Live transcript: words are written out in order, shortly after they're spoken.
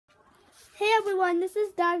Hey everyone, this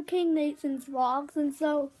is Dad King Nathan's Vlogs, and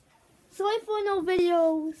sorry for no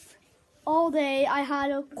videos all day. I had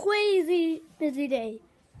a crazy busy day.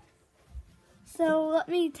 So let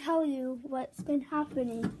me tell you what's been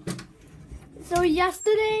happening. So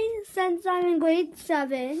yesterday, since I'm in grade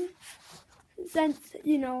 7, since,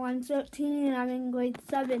 I'm 13 and I'm in grade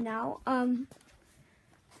 7 now,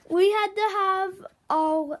 we had to have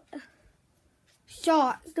our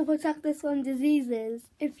shots to protect us from diseases.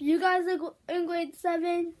 If you guys are in grade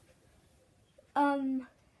 7,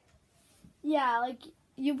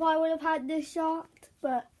 you probably would have had this shot,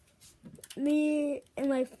 but me and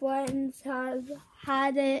my friends have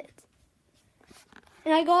had it.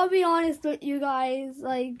 And I gotta be honest with you guys,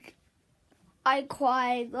 I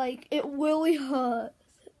cried, it really hurts.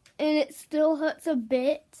 And it still hurts a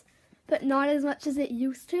bit, but not as much as it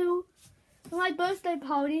used to. For my birthday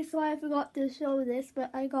party, so I forgot to show this, but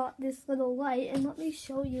I got this little light, and let me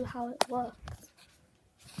show you how it works.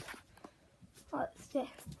 Let's just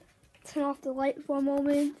turn off the light for a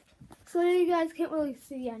moment, so you guys can't really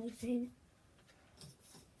see anything.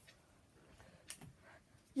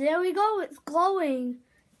 There we go, it's glowing,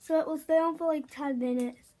 so it will stay on for like 10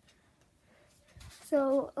 minutes.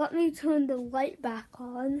 So let me turn the light back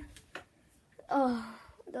on. Oh,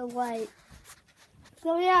 the light.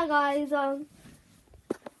 So yeah, guys, but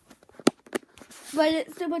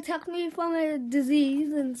it's to protect me from a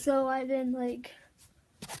disease, and so I didn't,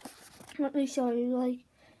 let me show you,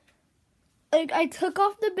 I took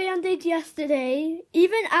off the Band-Aid yesterday.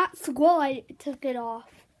 Even at school, I took it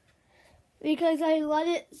off, because I let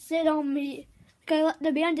it sit on me, I let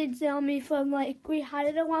the Band-Aid sit on me from, we had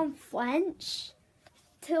it around French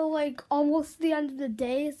till, almost the end of the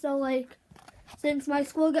day, so, since my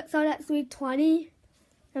school gets out at 3:20,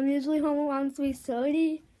 I'm usually home around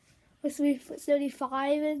 3:30 or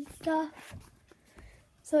 3:35 and stuff.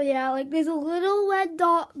 So yeah, there's a little red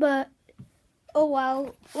dot, but oh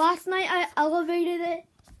well. Last night I elevated it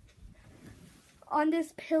on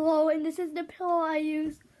this pillow, and this is the pillow I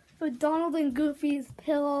use for Donald and Goofy's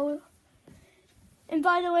pillow. And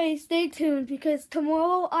by the way, stay tuned, because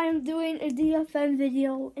tomorrow I am doing a DFM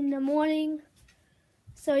video in the morning.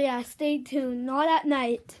 So yeah, stay tuned, not at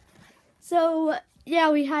night. So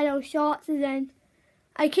yeah, we had our shots, and then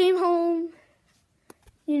I came home,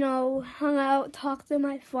 hung out, talked to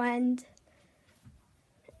my friend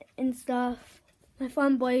and stuff, my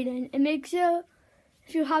friend Bladen. And make sure,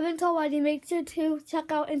 if you haven't already, make sure to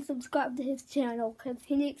check out and subscribe to his channel, because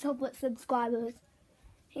he needs help with subscribers.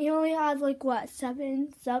 He only has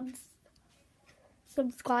 7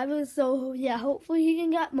 subscribers, so yeah, hopefully he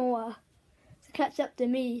can get more to catch up to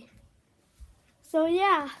me. So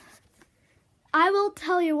yeah, I will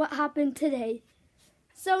tell you what happened today.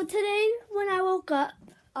 So today, when I woke up,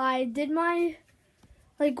 I did my,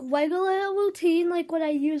 regular routine, what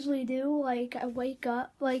I usually do. I wake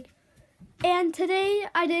up, and today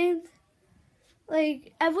I didn't,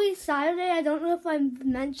 every Saturday, I don't know if I've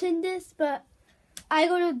mentioned this, but I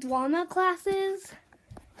go to drama classes,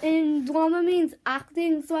 and drama means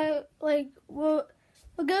acting, so we're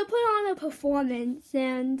gonna put on a performance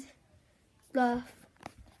and stuff.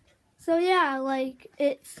 So yeah,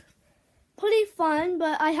 it's pretty fun,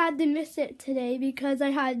 but I had to miss it today because I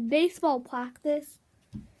had baseball practice,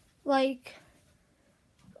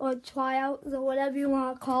 or tryouts, or whatever you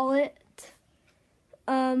want to call it.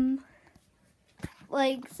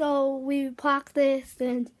 So we practiced,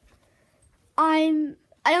 and I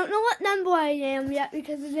don't know what number I am yet,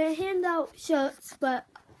 because they didn't hand out shirts, but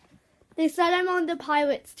they said I'm on the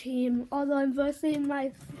Pirates team, although I'm versing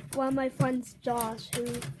one of my friends, Josh, who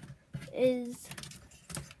is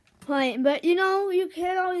playing. But you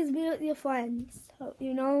can't always be with your friends. So,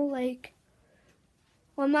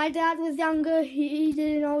 when my dad was younger, he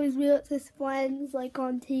didn't always be with his friends,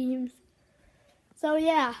 on teams. So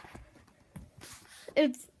yeah,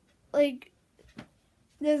 it's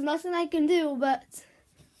there's nothing I can do, but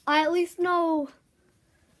I at least know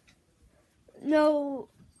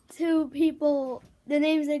 2 people. The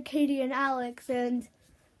names are Katie and Alex, and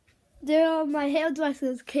they're my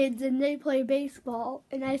hairdresser's kids, and they play baseball.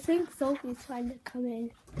 And I think Sophie's trying to come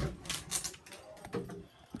in.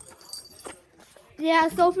 Yeah,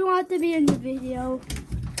 Sophie wanted to be in the video.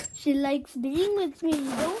 She likes being with me,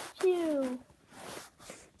 don't you?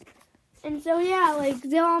 And so yeah,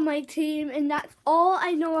 they're on my team, and that's all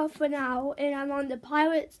I know of for now. And I'm on the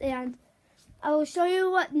Pirates, and I will show you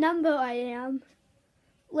what number I am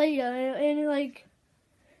later. And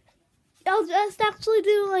I'll just actually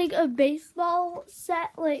do a baseball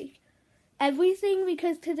set, everything,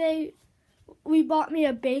 because today we bought me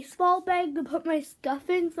a baseball bag to put my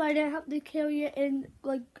stuff in, so I didn't have to carry it in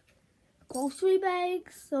grocery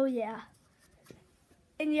bags. So yeah.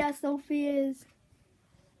 And yeah, Sophie is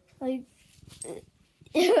like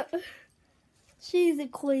she's a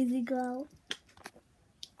crazy girl.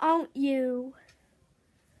 Aren't you?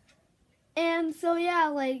 And so yeah,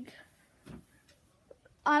 like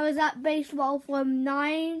I was at baseball from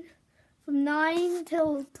 9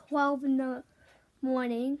 till 12 in the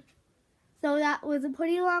morning. So that was a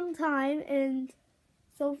pretty long time, and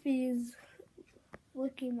Sophie's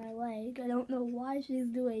licking my leg. I don't know why she's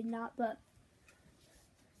doing that, but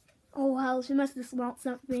oh well, she must have smelled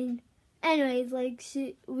something. Anyways, like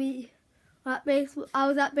I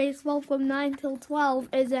was at baseball from 9 till 12,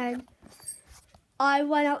 and then I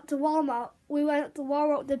went out to Walmart. We went out to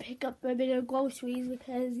Walmart to pick up a bit of groceries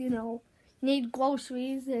because, you know, you need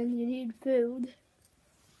groceries and you need food.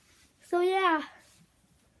 So yeah,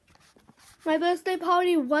 my birthday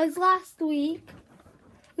party was last week.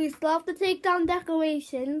 We still have to take down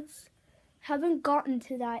decorations. Haven't gotten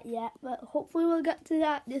to that yet, but hopefully we'll get to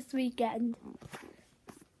that this weekend.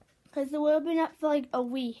 Because we've been up for like a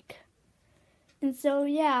week. And so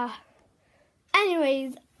yeah.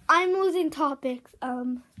 Anyways, I'm losing topics.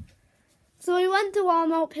 So we went to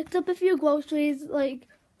Walmart, picked up a few groceries. Like,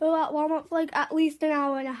 we were at Walmart for like at least an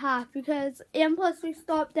hour and a half because, and plus we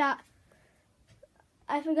stopped at,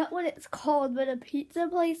 I forgot what it's called, but a pizza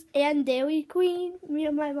place and Dairy Queen, me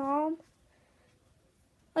and my mom.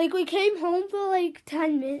 Like, we came home for like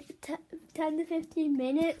 10 to 15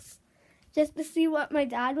 minutes just to see what my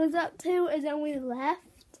dad was up to, and then we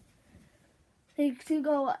left, like, to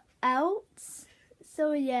go out.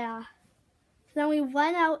 So, yeah. Then we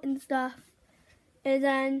went out and stuff, and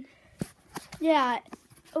then, yeah.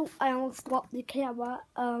 Oh, I almost dropped the camera.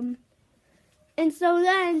 And so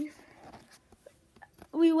then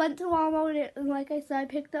we went to Walmart, and like I said,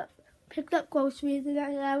 picked up groceries, and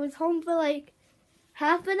I was home for like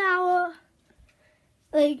half an hour.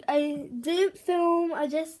 Like, I didn't film, I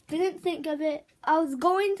just didn't think of it. I was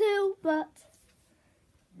going to, but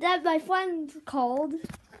then my friend called,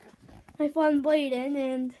 my friend Bladen,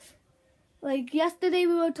 and like yesterday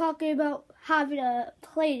we were talking about having a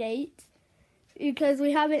play date because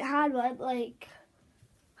we haven't had one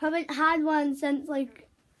since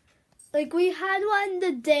like we had one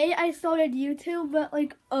the day I started YouTube, but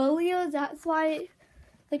like earlier, that's why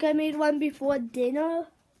like I made one before dinner.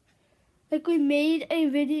 Like we made a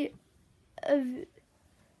video of,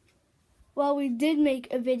 well, we did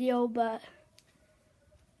make a video, but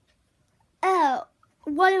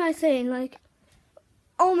what am I saying? Like,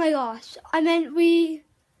 oh my gosh, I meant we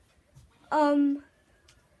oh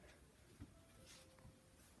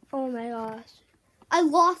my gosh, I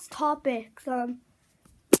lost topics.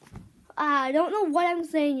 I don't know what I'm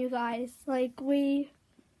saying, you guys. Like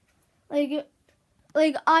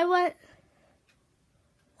I went,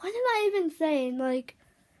 what am I even saying? Like,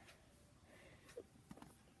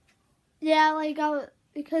 yeah, like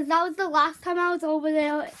because that was the last time I was over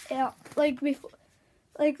there, like before,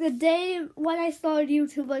 like the day when I started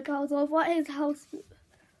YouTube, like I was over at his house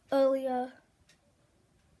earlier,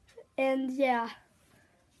 and yeah.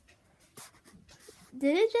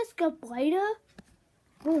 Did it just get brighter?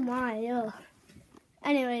 Oh my, ugh.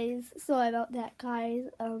 Anyways, sorry about that, guys.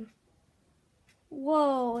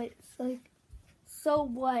 Whoa, it's like so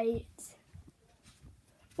bright.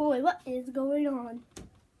 Boy, what is going on?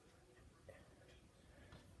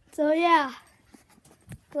 So yeah,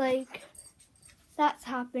 like that's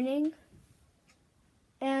happening.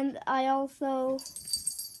 And I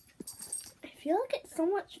feel like it's so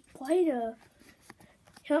much brighter.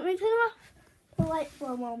 You want me to turn off the light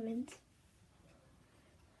for a moment?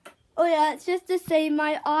 Oh yeah, it's just to say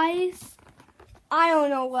my eyes, I don't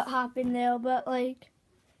know what happened there, but like,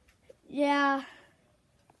 yeah.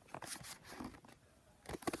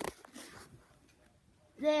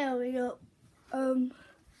 There we go.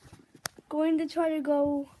 Going to try to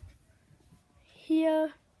go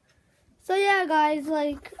here. So yeah, guys,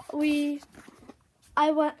 like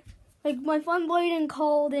I went, like my friend Bladen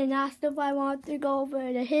called and asked if I wanted to go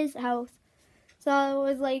over to his house. So I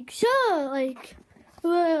was like, sure, like we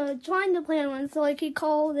were trying to plan one. So like he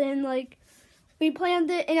called and like we planned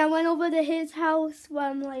it, and I went over to his house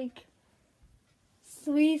from like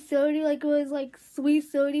 3:30. Like it was like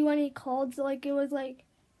 3:30 when he called. So like it was like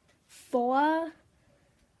 4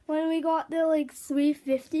 when we got there, like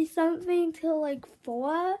 3:50 something till like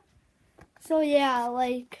 4. So yeah,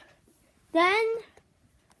 like then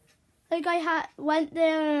like I went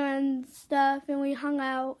there and stuff, and we hung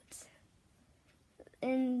out.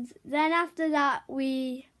 And then after that,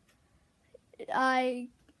 I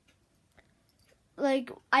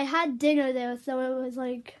had dinner there, so it was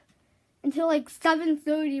like until like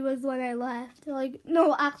 7:30 was when I left. Like,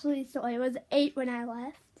 no, actually, sorry, it was 8 when I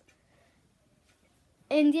left.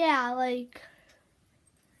 And yeah, like,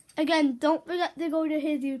 again, don't forget to go to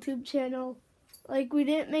his YouTube channel. Like, we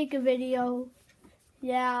didn't make a video.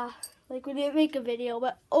 Yeah, like, we didn't make a video,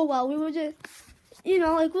 but oh well, we were just, you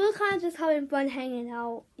know, like, we were kind of just having fun hanging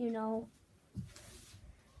out, you know.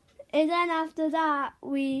 And then after that,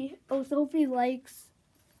 Sophie likes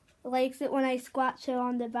it when I scratch her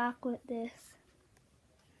on the back with this.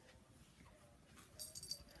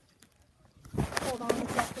 Hold on a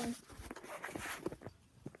second.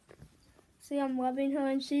 See, I'm rubbing her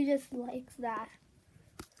and she just likes that.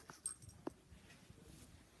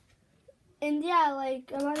 And yeah,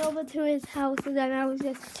 like, I went over to his house and then I was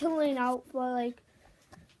just chilling out for like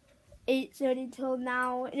 8:30 till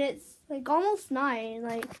now, and it's like almost 9,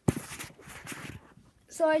 like,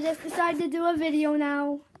 so I just decided to do a video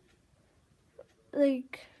now,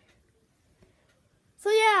 like, so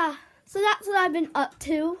yeah, so that's what I've been up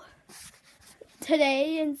to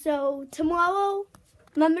today. And so tomorrow,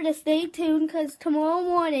 remember to stay tuned, because tomorrow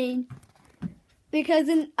morning, I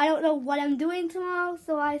don't know what I'm doing tomorrow,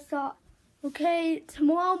 so I thought, okay,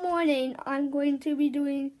 tomorrow morning I'm going to be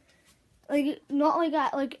doing, like, not like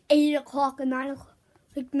at like 8 o'clock or 9 o'clock,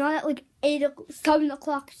 like not at like 7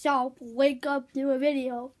 o'clock sharp, wake up, do a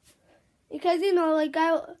video. Because, you know, like,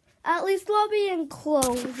 I at least will be in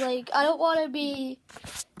clothes. Like, I don't want to be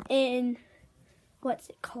in, what's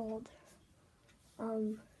it called?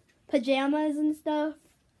 Pajamas and stuff.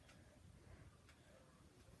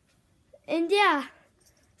 And yeah.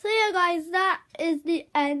 So yeah, guys, that is the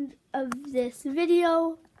end of this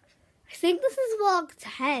video. I think this is vlog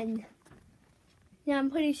 10. Yeah,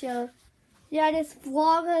 I'm pretty sure. Yeah, this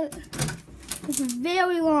vlog is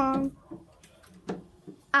very long.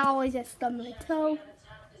 Ow, I just stubbed my toe.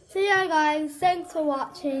 So yeah, guys, thanks for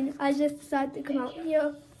watching. I just decided to come out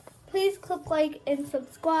here. Please click like and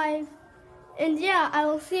subscribe. And yeah, I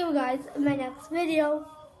will see you guys in my next video.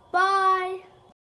 Bye!